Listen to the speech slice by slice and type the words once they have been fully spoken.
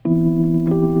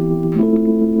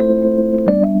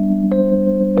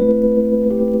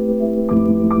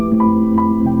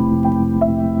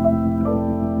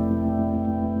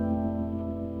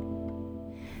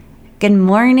Good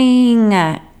morning.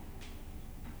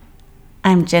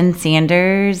 I'm Jen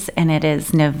Sanders, and it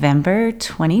is November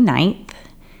 29th,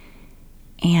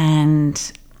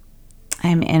 and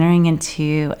I'm entering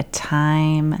into a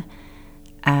time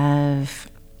of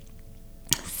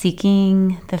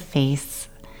seeking the face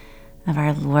of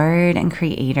our Lord and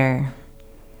Creator,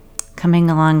 coming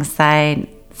alongside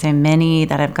so many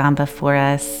that have gone before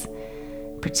us,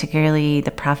 particularly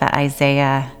the prophet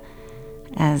Isaiah,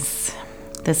 as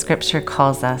the scripture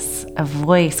calls us. A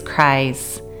voice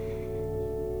cries,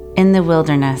 "In the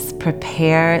wilderness,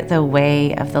 prepare the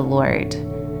way of the Lord.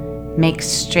 Make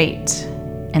straight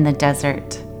in the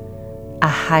desert a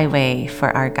highway for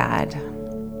our God."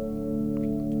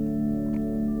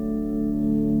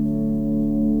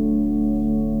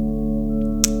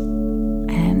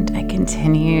 And I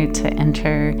continue to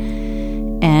enter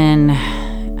in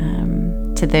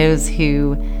to those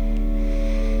who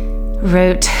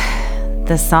wrote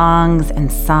the songs and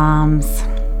psalms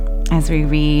as we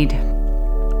read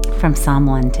from Psalm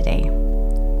 1 today.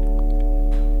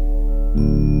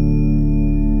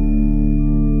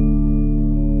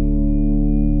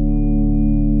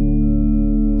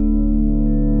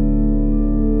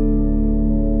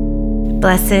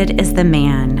 Blessed is the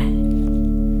man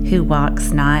who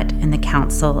walks not in the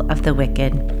counsel of the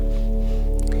wicked,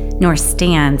 nor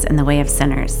stands in the way of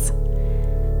sinners,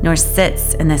 nor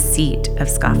sits in the seat of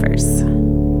scoffers.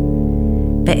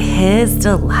 But his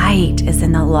delight is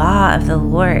in the law of the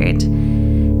Lord,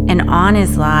 and on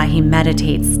his law he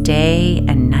meditates day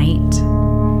and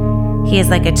night. He is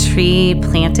like a tree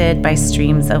planted by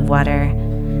streams of water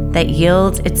that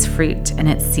yields its fruit in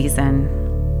its season,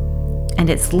 and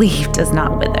its leaf does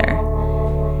not wither.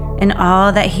 In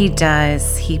all that he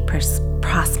does, he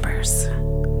prospers.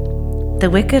 The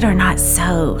wicked are not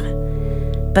so,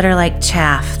 but are like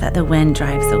chaff that the wind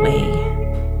drives away.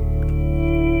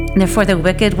 Therefore the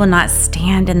wicked will not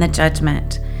stand in the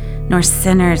judgment, nor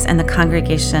sinners in the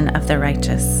congregation of the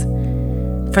righteous.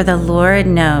 For the Lord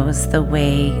knows the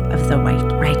way of the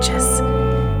righteous,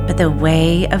 but the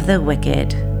way of the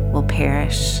wicked will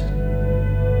perish.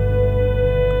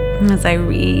 As I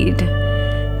read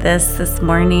this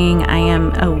morning, I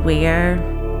am aware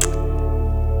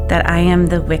that I am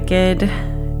the wicked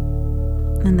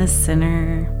and the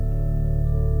sinner.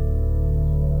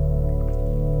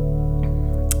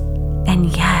 And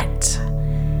yet,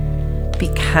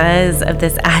 because of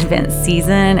this Advent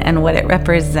season and what it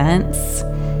represents,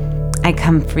 I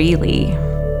come freely.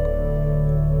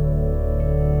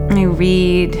 I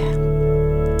read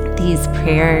these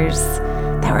prayers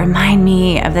that remind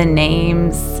me of the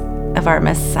names of our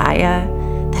Messiah,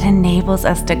 that enables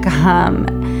us to come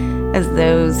as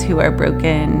those who are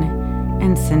broken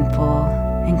and sinful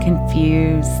and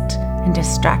confused and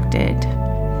distracted,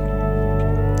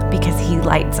 because he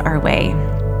lights our way.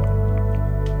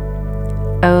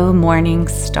 O morning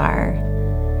star,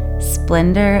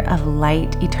 splendor of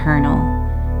light eternal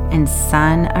and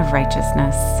sun of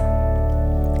righteousness,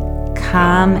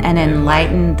 come and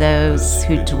enlighten those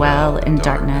who dwell in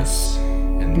darkness,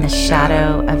 in the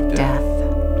shadow of death.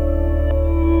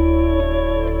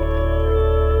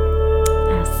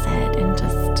 I'll sit and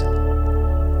just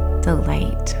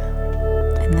delight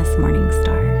in this morning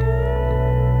star.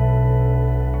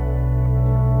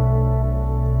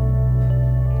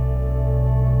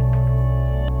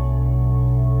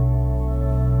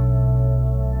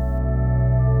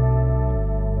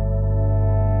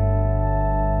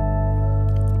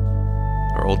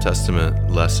 Our Old Testament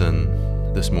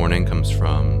lesson this morning comes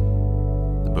from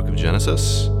the book of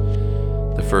Genesis,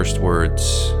 the first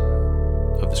words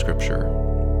of the scripture.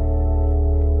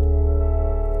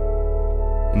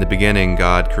 In the beginning,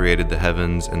 God created the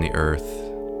heavens and the earth.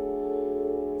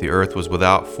 The earth was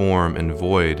without form and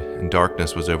void, and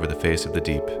darkness was over the face of the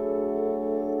deep.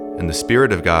 And the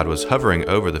Spirit of God was hovering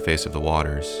over the face of the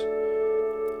waters.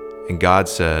 And God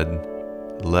said,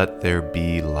 "Let there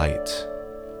be light."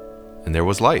 And there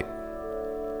was light.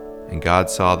 And God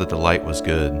saw that the light was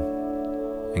good.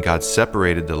 And God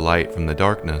separated the light from the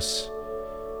darkness.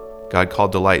 God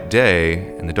called the light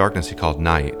day, and the darkness he called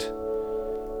night.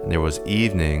 And there was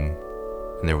evening,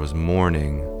 and there was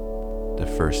morning, the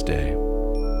first day.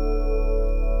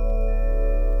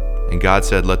 And God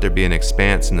said, "Let there be an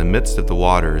expanse in the midst of the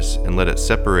waters, and let it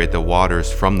separate the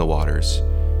waters from the waters."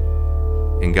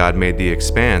 And God made the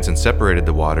expanse and separated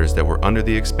the waters that were under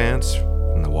the expanse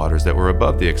from the waters that were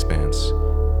above the expanse.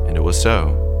 And it was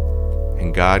so.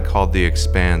 And God called the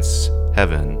expanse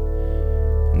heaven.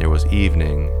 And there was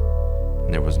evening,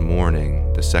 and there was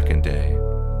morning, the second day.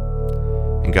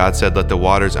 And God said, "Let the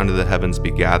waters under the heavens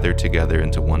be gathered together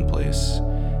into one place,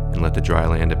 and let the dry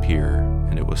land appear."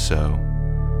 And it was so.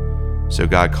 So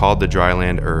God called the dry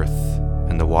land earth,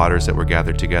 and the waters that were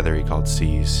gathered together he called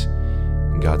seas.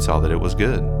 And God saw that it was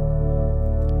good.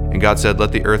 And God said,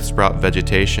 let the earth sprout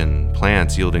vegetation,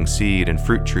 plants yielding seed, and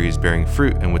fruit trees bearing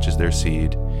fruit in which is their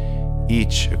seed,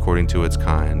 each according to its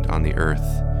kind on the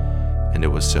earth. And it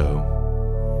was so.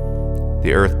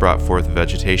 The earth brought forth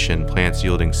vegetation, plants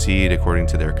yielding seed according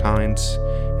to their kinds,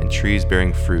 and trees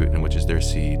bearing fruit in which is their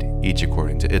seed, each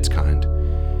according to its kind.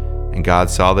 And God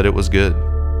saw that it was good.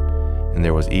 And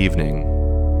there was evening,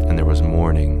 and there was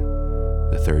morning,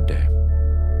 the third day.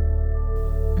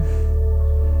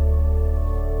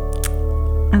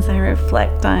 As I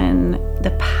reflect on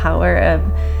the power of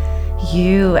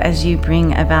you as you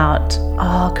bring about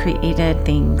all created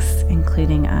things,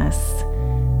 including us,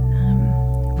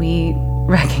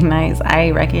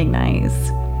 I recognize,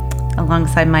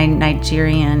 alongside my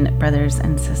Nigerian brothers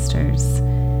and sisters,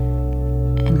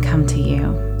 and come to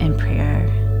you in prayer.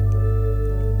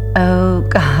 Oh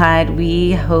God,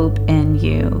 we hope in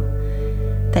you,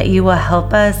 that you will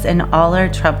help us in all our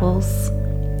troubles,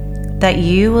 that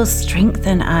you will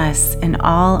strengthen us in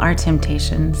all our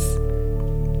temptations,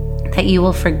 that you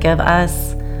will forgive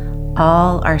us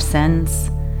all our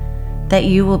sins, that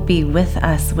you will be with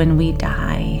us when we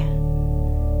die,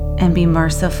 and be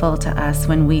merciful to us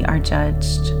when we are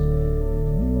judged.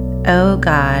 O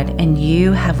God, in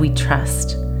you have we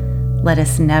trust. Let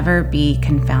us never be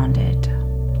confounded.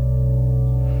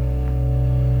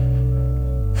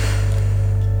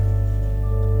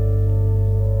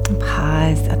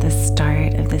 Pause at the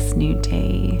start of this new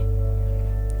day,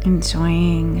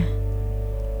 enjoying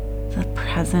the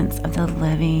presence of the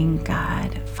living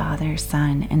God, Father,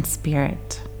 Son, and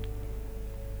Spirit.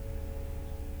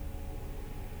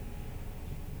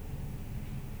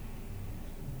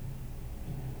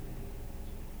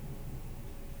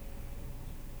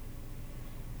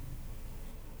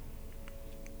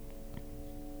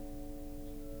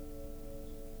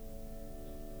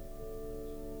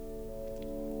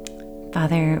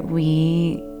 Father,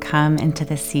 we come into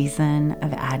the season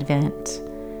of Advent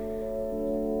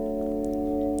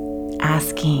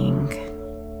asking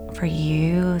for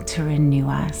you to renew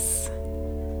us,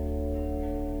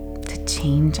 to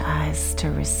change us, to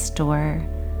restore.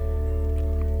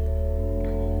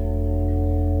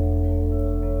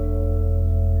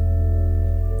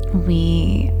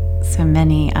 So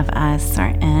many of us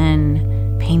are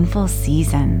in painful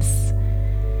seasons,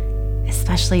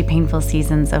 especially painful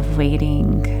seasons of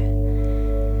waiting.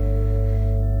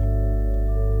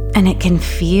 And it can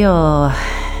feel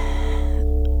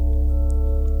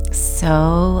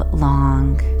so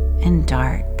long and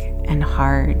dark and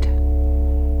hard.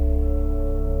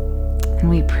 And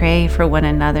we pray for one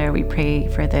another. We pray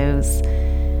for those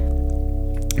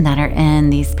that are in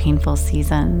these painful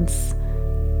seasons,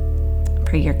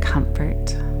 for your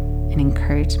comfort and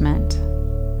encouragement.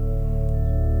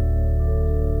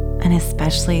 And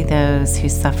especially those who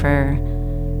suffer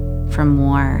from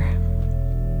war.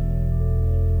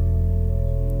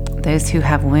 Those who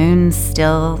have wounds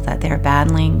still that they're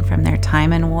battling from their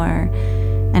time in war,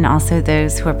 and also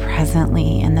those who are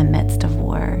presently in the midst of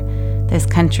war. Those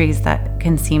countries that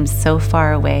can seem so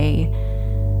far away,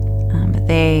 but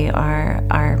they are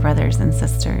our brothers and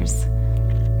sisters,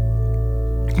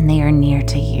 and they are near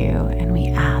to you, and we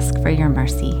ask for your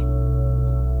mercy.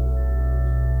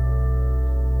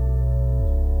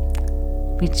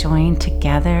 We join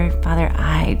together, Father,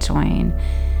 I join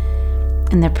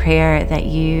in the prayer that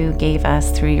you gave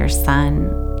us through your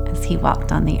Son as he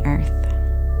walked on the earth.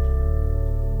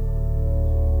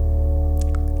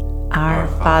 Our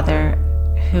Father,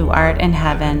 who art in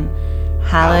heaven,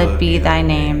 hallowed be thy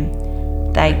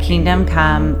name. Thy kingdom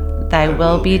come, thy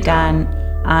will be done,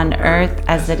 on earth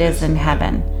as it is in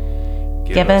heaven.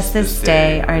 Give us this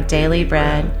day our daily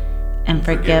bread, and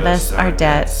forgive us our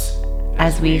debts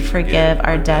as we forgive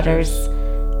our debtors.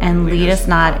 And lead us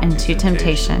not into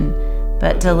temptation,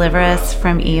 but deliver us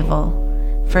from evil.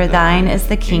 For thine is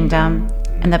the kingdom,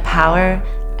 and the power,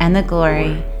 and the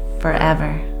glory,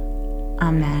 forever.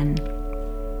 Amen.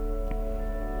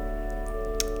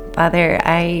 Father,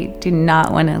 I do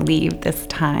not want to leave this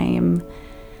time.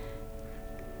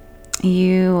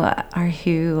 You are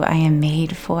who I am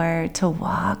made for, to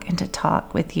walk and to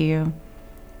talk with you.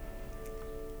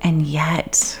 And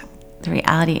yet, the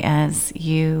reality is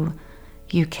you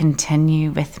continue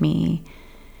with me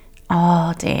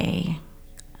all day.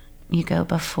 You go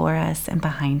before us and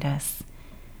behind us.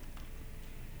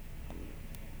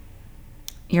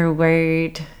 Your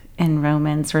word in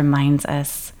Romans reminds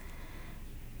us,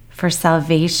 for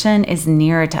salvation is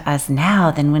nearer to us now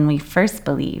than when we first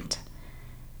believed.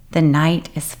 The night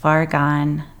is far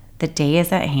gone, the day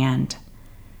is at hand.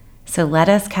 So let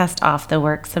us cast off the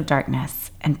works of darkness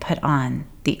and put on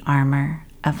the armor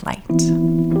of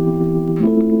light.